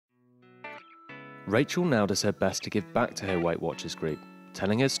Rachel now does her best to give back to her Weight Watchers group,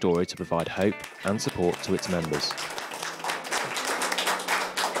 telling her story to provide hope and support to its members.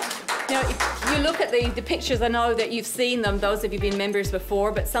 Now, if you look at the pictures, I know that you've seen them, those of you who've been members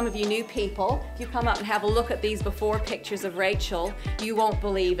before, but some of you new people, if you come up and have a look at these before pictures of Rachel, you won't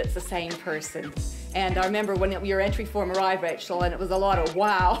believe it's the same person. And I remember when your entry form arrived, Rachel, and it was a lot of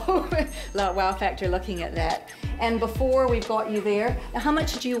wow, a lot of wow factor looking at that. And before we've got you there, now how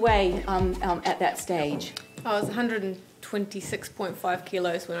much did you weigh at that stage? I was 126.5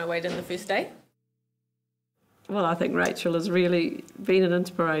 kilos when I weighed in the first day. Well, I think Rachel has really been an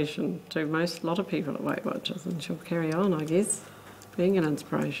inspiration to a lot of people at Weight Watchers, and she'll carry on, I guess, being an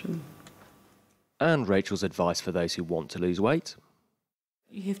inspiration. And Rachel's advice for those who want to lose weight?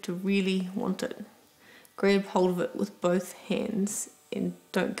 You have to really want it. Grab hold of it with both hands and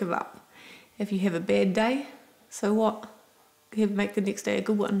don't give up. If you have a bad day, so what? Make the next day a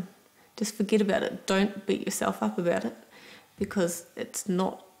good one. Just forget about it. Don't beat yourself up about it because it's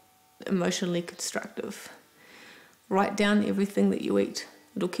not emotionally constructive. Write down everything that you eat.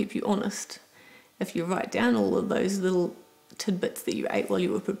 It'll keep you honest. If you write down all of those little tidbits that you ate while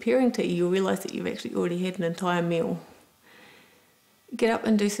you were preparing to eat, you'll realise that you've actually already had an entire meal. Get up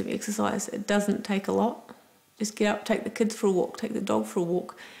and do some exercise. It doesn't take a lot. Just get up, take the kids for a walk, take the dog for a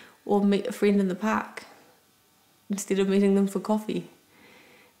walk, or meet a friend in the park instead of meeting them for coffee.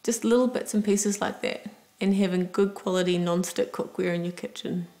 Just little bits and pieces like that, and having good quality non-stick cookware in your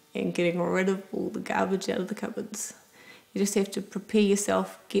kitchen and getting rid of all the garbage out of the cupboards. You just have to prepare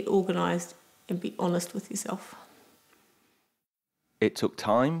yourself, get organised, and be honest with yourself. It took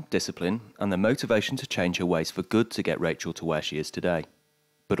time, discipline, and the motivation to change her ways for good to get Rachel to where she is today.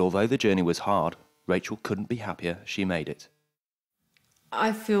 But although the journey was hard, Rachel couldn't be happier she made it.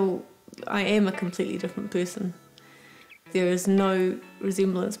 I feel I am a completely different person. There is no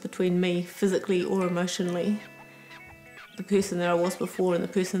resemblance between me, physically or emotionally, the person that I was before and the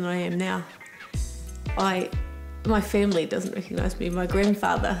person that I am now. My family doesn't recognise me. My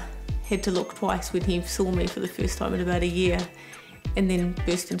grandfather had to look twice when he saw me for the first time in about a year, and then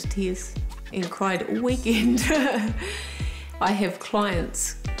burst into tears and cried all weekend. I have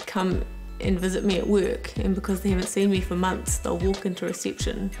clients come and visit me at work, and because they haven't seen me for months, they'll walk into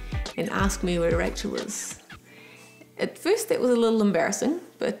reception and ask me where Rachel is. At first that was a little embarrassing,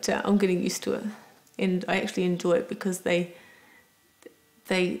 but I'm getting used to it, and I actually enjoy it because they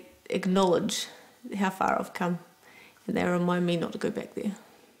acknowledge how far I've come, and they remind me not to go back there.